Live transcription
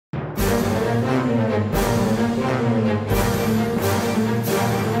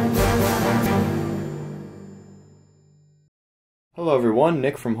Hello everyone,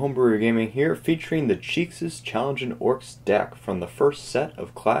 Nick from Brewery Gaming here, featuring the Cheeks' Challengin Ohrks deck from the first set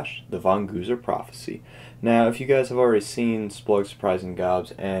of Clash, the Von Goozer Prophecy. Now, if you guys have already seen Splug Surprising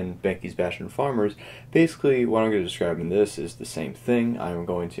Gobs and Benki's Bastion Farmers, basically what I'm going to describe in this is the same thing. I'm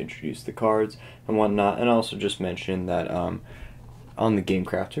going to introduce the cards and whatnot, and also just mention that on the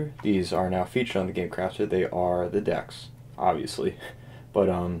GameCrafter, these are now featured on the GameCrafter. They are the decks, obviously, but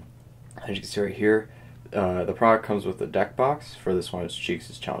as you can see right here, the product comes with a deck box. For this one, it's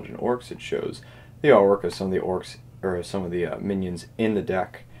Cheeks' Challengin Ohrks. It shows the artwork of some of the orcs, or some of the minions in the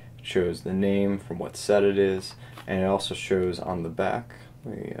deck. It shows the name from what set it is, and it also shows on the back.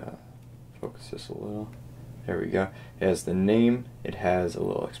 Let me focus this a little. There we go. It has the name, it has a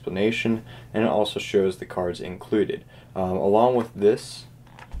little explanation, and it also shows the cards included. Along with this,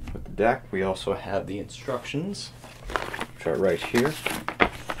 with the deck, we also have the instructions, which are right here.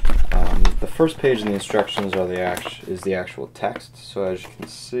 The first page in the instructions are is the actual text. So as you can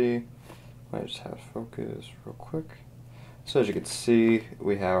see, I just have focus real quick. So as you can see,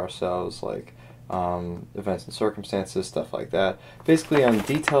 we have ourselves like events and circumstances, stuff like that. Basically,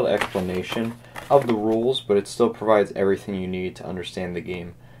 detailed explanation of the rules, but it still provides everything you need to understand the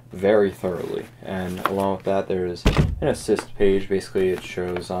game very thoroughly. And along with that, there is an assist page. Basically, it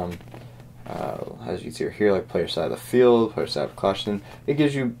shows as you can see here, like player side of the field, player side of Clashington. It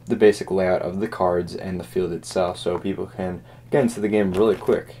gives you the basic layout of the cards and the field itself, so people can get into the game really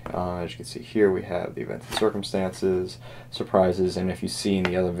quick. As you can see here, we have the events and circumstances, surprises, and if you see in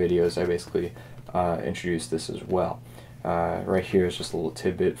the other videos, I basically introduced this as well. Right here is just a little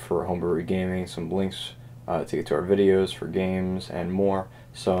tidbit for Brewery Gaming, some links to get to our videos for games and more.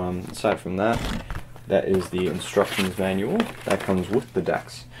 So aside from that, that is the instructions manual that comes with the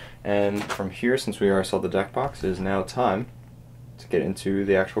decks. And from here, since we already saw the deck box, it is now time to get into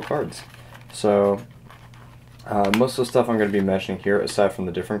the actual cards. So most of the stuff I'm going to be mentioning here, aside from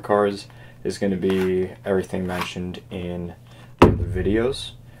the different cards, is going to be everything mentioned in the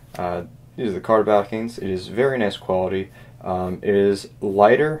videos. These are the card backings. It is very nice quality. It is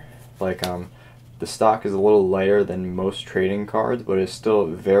lighter, like the stock is a little lighter than most trading cards, but it's still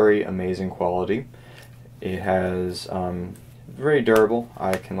very amazing quality. It has very durable.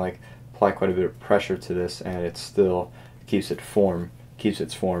 I can apply quite a bit of pressure to this, and it still keeps its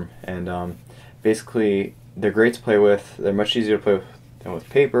form. And basically, they're great to play with. They're much easier to play with than with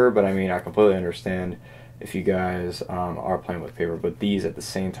paper, but I mean, I completely understand if you guys are playing with paper, but these at the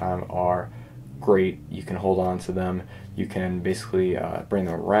same time are great. You can hold on to them. You can basically bring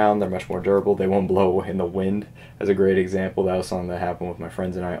them around. They're much more durable. They won't blow away in the wind. As a great example, that was something that happened with my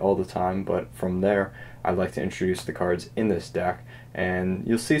friends and I all the time. But from there, I'd like to introduce the cards in this deck, and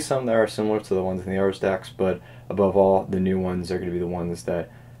you'll see some that are similar to the ones in the others decks, but above all, the new ones are going to be the ones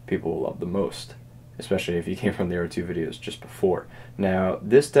that people will love the most, especially if you came from the other two videos just before. Now,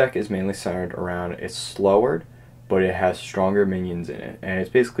 this deck is mainly centered around, it's slower, but it has stronger minions in it, and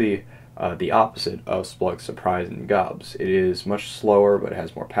it's basically the opposite of Splug Surprising Gobs. It is much slower, but it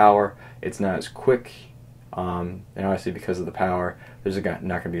has more power. It's not as quick, and obviously because of the power, there's not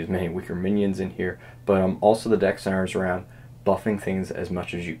going to be as many weaker minions in here, but also the deck centers around buffing things as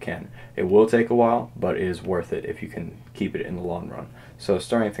much as you can. It will take a while, but it is worth it if you can keep it in the long run. So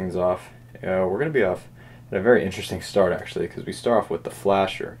starting things off, we're going to be off at a very interesting start actually, because we start off with the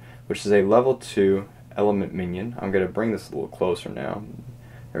Flasher, which is a level 2 element minion. I'm going to bring this a little closer now.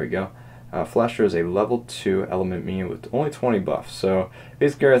 There we go. Flasher is a level 2 element minion with only 20 buffs. So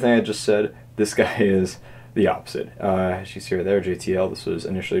basically everything I just said, this guy is the opposite. As you see right there, JTL, this was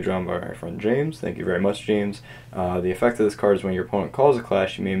initially drawn by my friend James. Thank you very much, James. The effect of this card is when your opponent calls a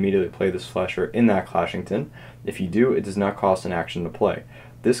clash, you may immediately play this Flasher in that Clashington. If you do, it does not cost an action to play.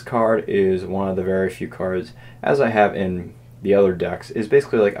 This card is one of the very few cards, as I have in the other decks, is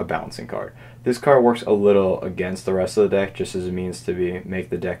basically like a balancing card. This card works a little against the rest of the deck, just as a means to make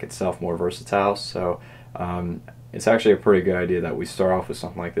the deck itself more versatile. So it's actually a pretty good idea that we start off with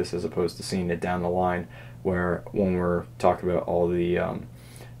something like this, as opposed to seeing it down the line, where when we're talking about all the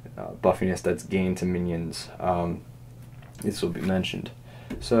buffiness that's gained to minions, this will be mentioned.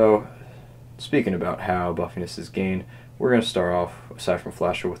 So speaking about how buffiness is gained, we're going to start off, aside from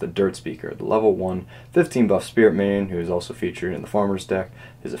Flasher, with a Dirt Speaker, the level 1, 15 buff Spirit minion, who is also featured in the Farmer's deck.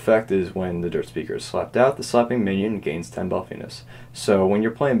 His effect is when the Dirt Speaker is slapped out, the slapping minion gains 10 buffiness. So when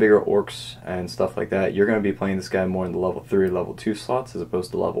you're playing bigger orcs and stuff like that, you're going to be playing this guy more in the level 3, level 2 slots, as opposed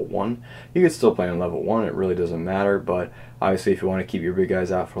to level 1. You can still play on level 1, it really doesn't matter, but obviously if you want to keep your big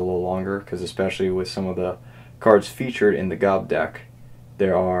guys out for a little longer, because especially with some of the cards featured in the Gob deck,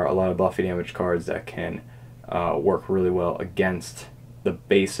 there are a lot of buffy damage cards that can work really well against the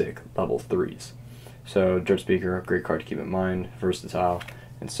basic level 3s. So Dirt Speaker, a great card to keep in mind, versatile,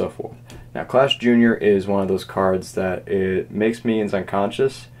 and so forth. Now Clash Junior is one of those cards that it makes minions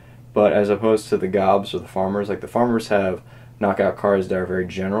unconscious, but as opposed to the Gobs or the Farmers, like the Farmers have knockout cards that are very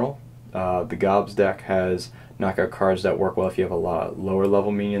general. The Gobs deck has knockout cards that work well if you have a lot of lower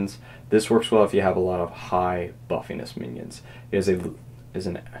level minions. This works well if you have a lot of high buffiness minions. It is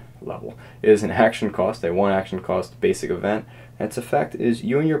an action cost, a 1 action cost basic event, and its effect is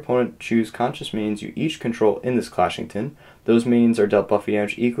you and your opponent choose conscious minions you each control in this Clashington. Those minions are dealt buffy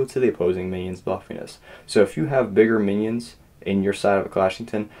damage equal to the opposing minion's buffiness. So if you have bigger minions in your side of a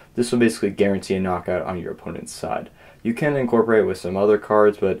Clashington, this will basically guarantee a knockout on your opponent's side. You can incorporate it with some other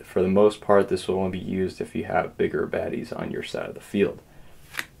cards, but for the most part this will only be used if you have bigger baddies on your side of the field.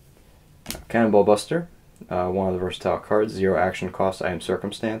 Cannonball Buster, one of the versatile cards, 0 action cost item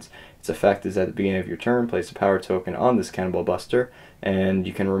circumstance. Its effect is at the beginning of your turn, place a power token on this Cannonball Buster, and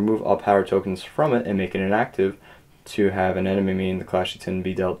you can remove all power tokens from it and make it inactive to have an enemy minion in the Clashington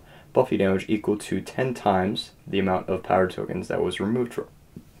be dealt buffy damage equal to 10 times the amount of power tokens that was removed from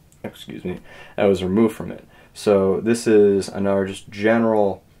it. So this is another just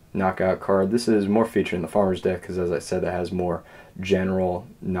general knockout card. This is more featured in the Farmer's deck because, as I said, it has more general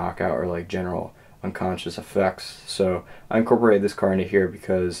knockout or like general unconscious effects. So I incorporated this card into here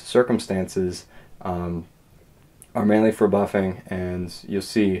because circumstances are mainly for buffing, and you'll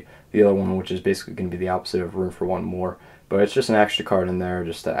see the other one, which is basically going to be the opposite of room for one more. But it's just an extra card in there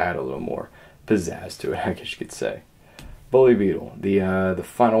just to add a little more pizzazz to it, I guess you could say. Bully Beetle, the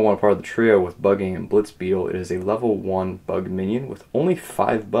final one part of the trio with Bugging and Blitz Beetle. It is a level 1 bug minion with only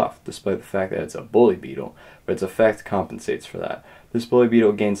 5 buff, despite the fact that it's a Bully Beetle, but its effect compensates for that. This Bully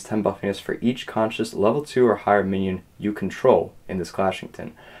Beetle gains 10 buffiness for each conscious level 2 or higher minion you control in this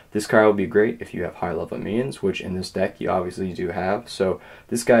Clashington. This card will be great if you have high level minions, which in this deck you obviously do have, so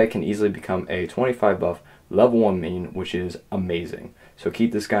this guy can easily become a 25 buff level 1 minion, which is amazing. So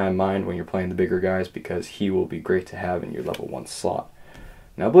keep this guy in mind when you're playing the bigger guys because he will be great to have in your level 1 slot.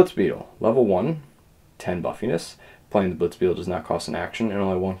 Now Blitz Beetle, level 1, 10 buffiness. Playing the Blitz Beetle does not cost an action and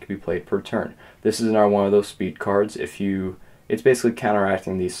only 1 can be played per turn. This is another one of those speed cards. It's basically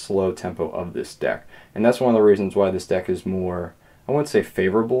counteracting the slow tempo of this deck. And that's one of the reasons why this deck is more, I wouldn't say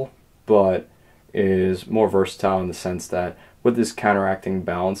favorable, but is more versatile in the sense that with this counteracting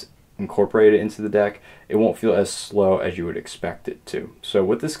balance incorporated into the deck, it won't feel as slow as you would expect it to. So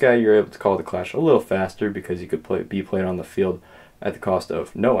with this guy, you're able to call the clash a little faster because he could be played on the field at the cost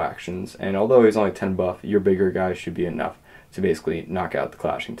of no actions, and although he's only 10 buff, your bigger guy should be enough to basically knock out the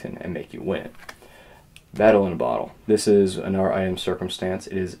Clashington and make you win. Battle in a Bottle. This is another item circumstance.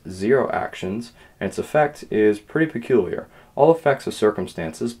 It is 0 actions, and its effect is pretty peculiar. All effects of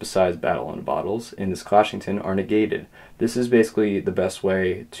circumstances besides Battle in Bottles in this Clashington are negated. This is basically the best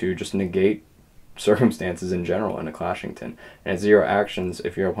way to just negate circumstances in general in a Clashington. And at 0 actions,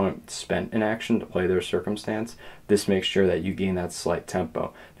 if your opponent spent an action to play their circumstance, this makes sure that you gain that slight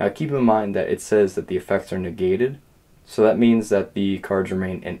tempo. Now keep in mind that it says that the effects are negated, so that means that the cards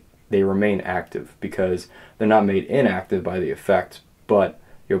remain active because they're not made inactive by the effect, but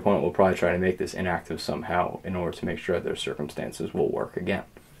your opponent will probably try to make this inactive somehow in order to make sure that their circumstances will work again.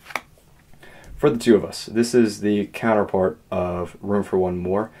 For the two of us, this is the counterpart of Room for One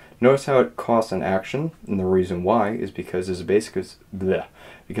More. Notice how it costs an action, and the reason why is because it is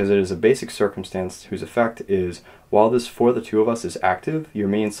a basic circumstance whose effect is, while this For the Two of Us is active, your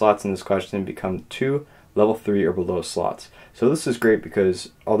main slots in this question become 2 level 3 or below slots. So this is great because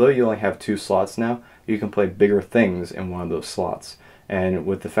although you only have 2 slots now, you can play bigger things in one of those slots. And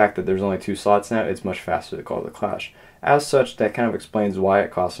with the fact that there's only 2 slots now, it's much faster to call the clash. As such, that kind of explains why it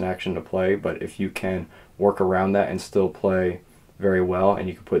costs an action to play, but if you can work around that and still play very well, and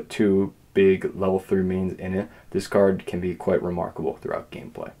you can put 2 big level 3 minions in it, this card can be quite remarkable throughout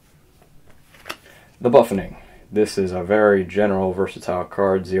gameplay. The Buffening. This is a very general, versatile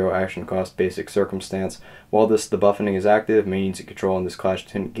card, 0 action cost, basic circumstance. While the Buffening is active, minions you control in this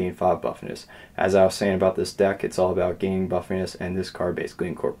Clashington gain 5 buffiness. As I was saying about this deck, it's all about gaining buffiness, and this card basically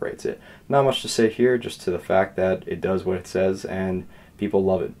incorporates it. Not much to say here, just to the fact that it does what it says, and people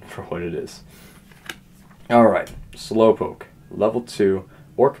love it for what it is. Alright, Slowpoke, level 2,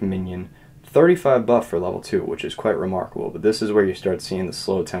 Orc Minion, 35 buff for level 2, which is quite remarkable, but this is where you start seeing the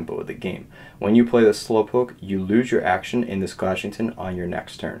slow tempo of the game. When you play the Slowpoke, you lose your action in this Clashington on your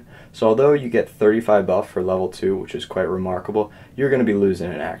next turn. So although you get 35 buff for level 2, which is quite remarkable, you're going to be losing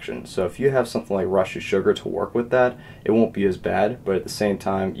an action. So if you have something like Rush of Sugar to work with that, it won't be as bad, but at the same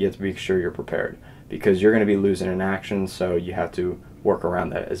time, you have to be sure you're prepared, because you're going to be losing an action, so you have to work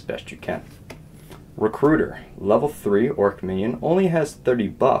around that as best you can. Recruiter, level 3 Orc Minion, only has 30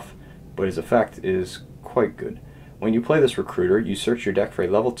 buff, but his effect is quite good. When you play this recruiter, you search your deck for a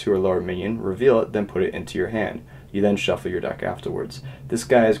level 2 or lower minion, reveal it, then put it into your hand. You then shuffle your deck afterwards. This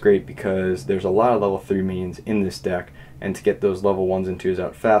guy is great because there's a lot of level 3 minions in this deck, and to get those level 1s and 2s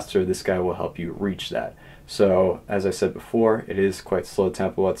out faster, this guy will help you reach that. So, as I said before, it is quite slow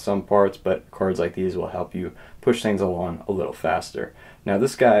tempo at some parts, but cards like these will help you push things along a little faster. Now,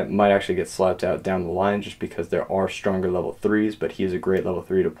 this guy might actually get slapped out down the line just because there are stronger level 3s, but he is a great level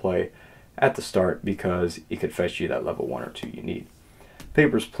 3 to play at the start because he could fetch you that level 1 or 2 you need.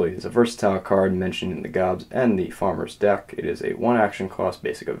 Papers, Please, a versatile card mentioned in the Gobs and the Farmer's deck. It is a 1 action cost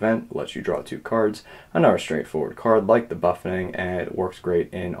basic event, lets you draw 2 cards, another straightforward card like the Buffeting, and it works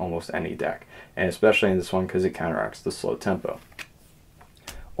great in almost any deck, and especially in this one because it counteracts the slow tempo.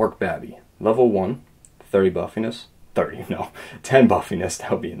 Orc Babby, level 1, 30 buffiness, 10 buffiness,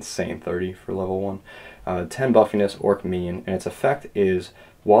 that would be insane, 30 for level 1. 10 buffiness orc minion, and its effect is,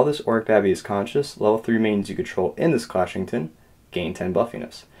 while this Orc Babby is conscious, level 3 minions you control in this Clashington gain 10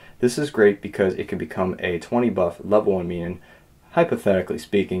 buffiness. This is great because it can become a 20 buff level 1 minion, hypothetically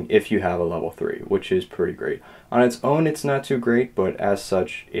speaking, if you have a level 3, which is pretty great. On its own, it's not too great, but as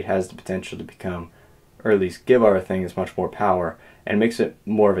such, it has the potential to become, or at least give our things much more power, and makes it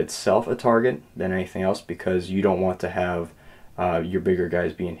more of itself a target than anything else because you don't want to have your bigger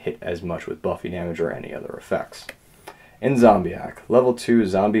guys being hit as much with buffy damage or any other effects. Zombiac, level 2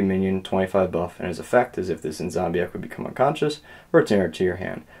 zombie minion, 25 buff, and his effect is if this Zombiac would become unconscious, return it to your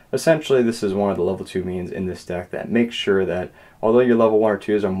hand. Essentially, this is one of the level 2 minions in this deck that makes sure that although your level 1 or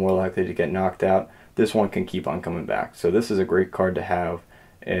 2s are more likely to get knocked out, this one can keep on coming back. So this is a great card to have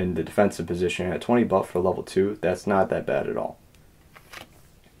in the defensive position. At 20 buff for level 2, that's not that bad at all.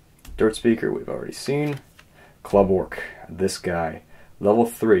 Dirt Speaker, we've already seen. Club Orc, this guy, level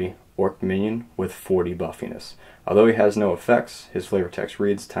 3 orc minion with 40 buffiness. Although he has no effects, his flavor text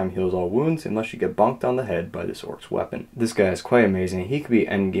reads, time heals all wounds unless you get bonked on the head by this orc's weapon. This guy is quite amazing. He could be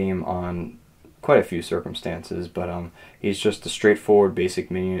endgame on quite a few circumstances, but he's just a straightforward basic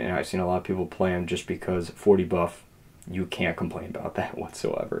minion, and I've seen a lot of people play him just because 40 buff, you can't complain about that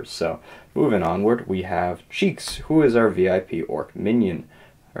whatsoever. So, moving onward, we have Cheeks, who is our VIP orc minion,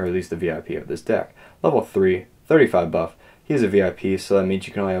 or at least the VIP of this deck. Level 3, 35 buff. He's a VIP, so that means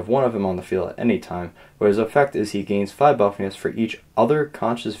you can only have one of him on the field at any time, but his effect is he gains 5 buffiness for each other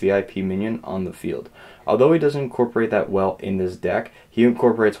conscious VIP minion on the field. Although he doesn't incorporate that well in this deck, he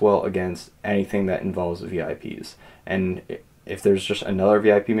incorporates well against anything that involves VIPs. And if there's just another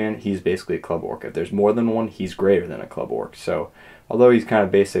VIP man, he's basically a club orc. If there's more than one, he's greater than a club orc. So, although he's kind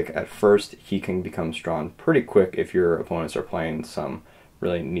of basic at first, he can become strong pretty quick if your opponents are playing some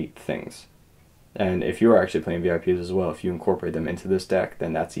really neat things. And if you're actually playing VIPs as well, if you incorporate them into this deck,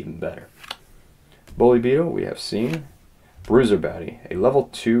 then that's even better. Bully Beetle, we have seen. Bruiser Baddie, a level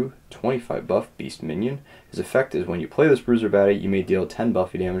 2, 25 buff beast minion. His effect is when you play this Bruiser Baddie, you may deal 10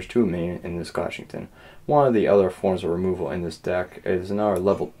 buffy damage to a minion in this Clashington. One of the other forms of removal in this deck is another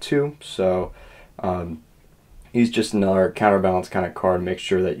level 2, so he's just another counterbalance kind of card. Make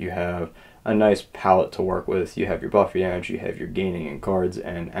sure that you have a nice palette to work with. You have your buffy damage, you have your gaining in cards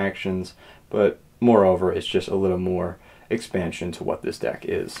and actions, but moreover, it's just a little more expansion to what this deck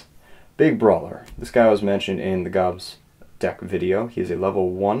is. Big Brawler. This guy was mentioned in the Gobs deck video. He is a level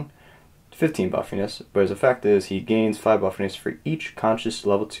 1, 15 buffiness, but his effect is he gains 5 buffiness for each conscious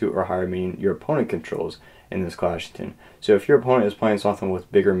level 2 or higher minion your opponent controls in this Clashington. So if your opponent is playing something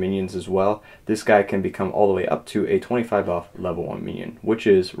with bigger minions as well, this guy can become all the way up to a 25 buff level 1 minion, which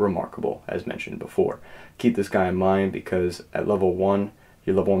is remarkable, as mentioned before. Keep this guy in mind because at level 1,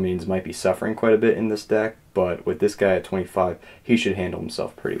 your level 1 minions might be suffering quite a bit in this deck, but with this guy at 25, he should handle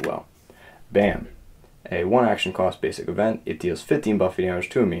himself pretty well. Bam! A 1 action cost basic event. It deals 15 buffy damage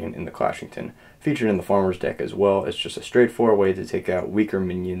to a minion in the Clashington. Featured in the Farmer's deck as well. It's just a straightforward way to take out weaker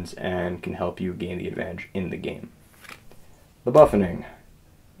minions and can help you gain the advantage in the game. The Buffeting.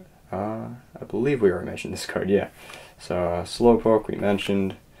 I believe we already mentioned this card, yeah. So, Slowpoke we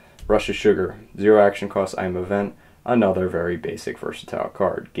mentioned. Rush of Sugar. 0 action cost item event. Another very basic versatile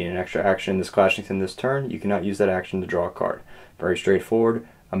card. Gain an extra action in this Clashington this turn. You cannot use that action to draw a card. Very straightforward.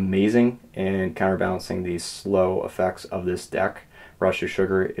 Amazing in counterbalancing these slow effects of this deck. Rush of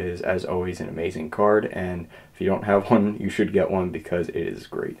Sugar is, as always, an amazing card, and if you don't have one, you should get one because it is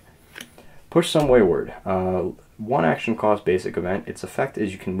great. Push Some Wayward. 1 action cost basic event. Its effect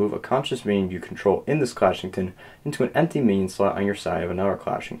is you can move a conscious minion you control in this Clashington into an empty minion slot on your side of another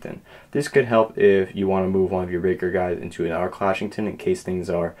Clashington. This could help if you want to move one of your bigger guys into another Clashington in case things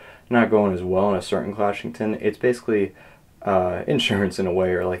are not going as well in a certain Clashington. It's basically insurance in a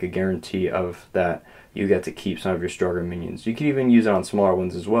way, or like a guarantee of that you get to keep some of your stronger minions. You can even use it on smaller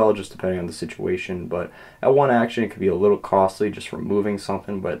ones as well, just depending on the situation, but at one action it could be a little costly just removing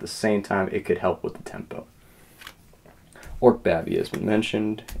something, but at the same time it could help with the tempo. Orc Babby has been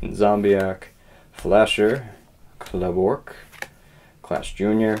mentioned, in Zrebiec, Flasher, Club Orc, Clash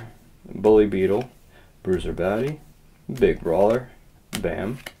Jr., Bully Beetle, Bruiser Batty, Big Brawler,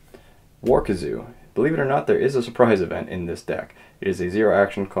 Bam, Warkazoo. Believe it or not, there is a surprise event in this deck. It is a 0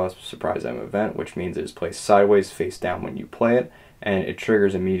 action cost surprise item event, which means it is placed sideways face down when you play it, and it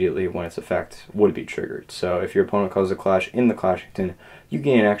triggers immediately when its effect would be triggered. So if your opponent causes a clash in the Clashington, you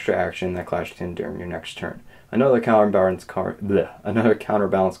gain an extra action in that Clashington during your next turn. Another counterbalance card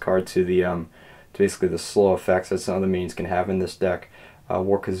to the to basically the slow effects that some other minions can have in this deck.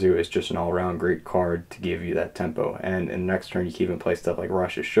 Warkazoo is just an all-around great card to give you that tempo, and in the next turn you can even play stuff like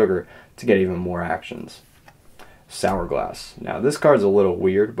Rush's Sugar to get even more actions. Sour Glass. Now this card's a little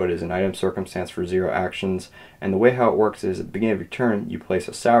weird, but is an item circumstance for 0 actions, and the way how it works is at the beginning of your turn you place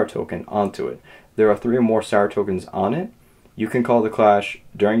a sour token onto it. There are 3 or more sour tokens on it. You can call the clash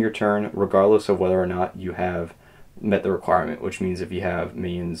during your turn regardless of whether or not you have met the requirement, which means if you have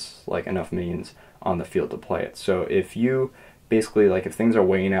minions, like enough minions on the field to play it. So if you basically, like, if things are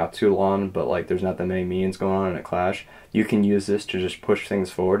weighing out too long but like there's not that many minions going on in a clash, you can use this to just push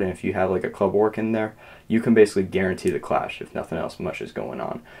things forward, and if you have like a club orc in there, you can basically guarantee the clash if nothing else much is going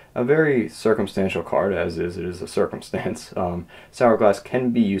on. A very circumstantial card, as is, it is a circumstance. Sour Glass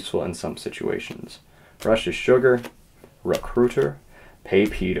can be useful in some situations. Rush's Sugar, Recruiter,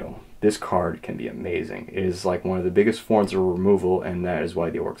 Paypedo. This card can be amazing. It is like one of the biggest forms of removal, and that is why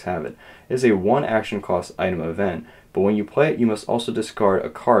the orcs have it. It is a 1 action cost item event, but when you play it, you must also discard a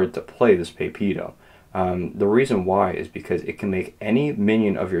card to play this Paypedo. The reason why is because it can make any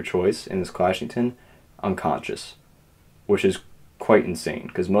minion of your choice in this Clashington unconscious, which is quite insane,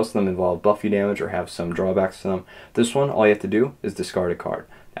 because most of them involve buffy damage or have some drawbacks to them. This one, all you have to do is discard a card.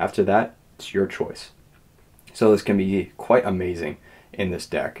 After that, it's your choice. So this can be quite amazing in this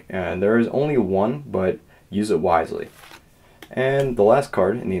deck, and there is only one, but use it wisely. And the last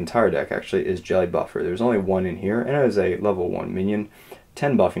card in the entire deck actually is Jelly Buffer. There's only one in here, and it is a level 1 minion,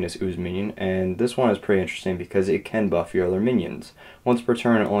 10 buffiness ooze minion, and this one is pretty interesting because it can buff your other minions. Once per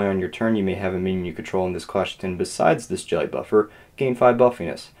turn and only on your turn, you may have a minion you control in this Clashington besides this Jelly Buffer gain 5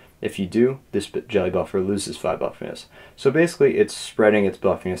 buffiness. If you do, this Jelly Buffer loses 5 buffiness. So basically it's spreading its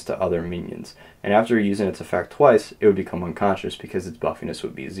buffiness to other minions, and after using its effect twice, it would become unconscious because its buffiness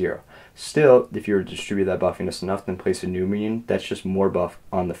would be 0. Still, if you were to distribute that buffiness enough, then place a new minion, that's just more buff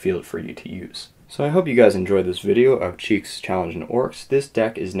on the field for you to use. So I hope you guys enjoyed this video of Cheeks Challengin Ohrks. This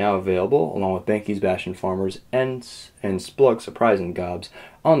deck is now available along with Banky's Bastion Farmers and Splug Surprising Gobs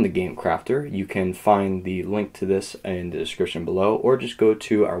on the GameCrafter. You can find the link to this in the description below, or just go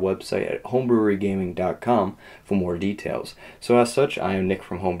to our website at homebrewerygaming.com for more details. So as such, I am Nick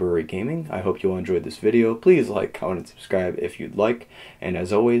from Homebrewery Gaming. I hope you all enjoyed this video. Please like, comment, and subscribe if you'd like, and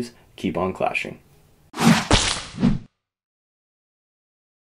as always, keep on clashing.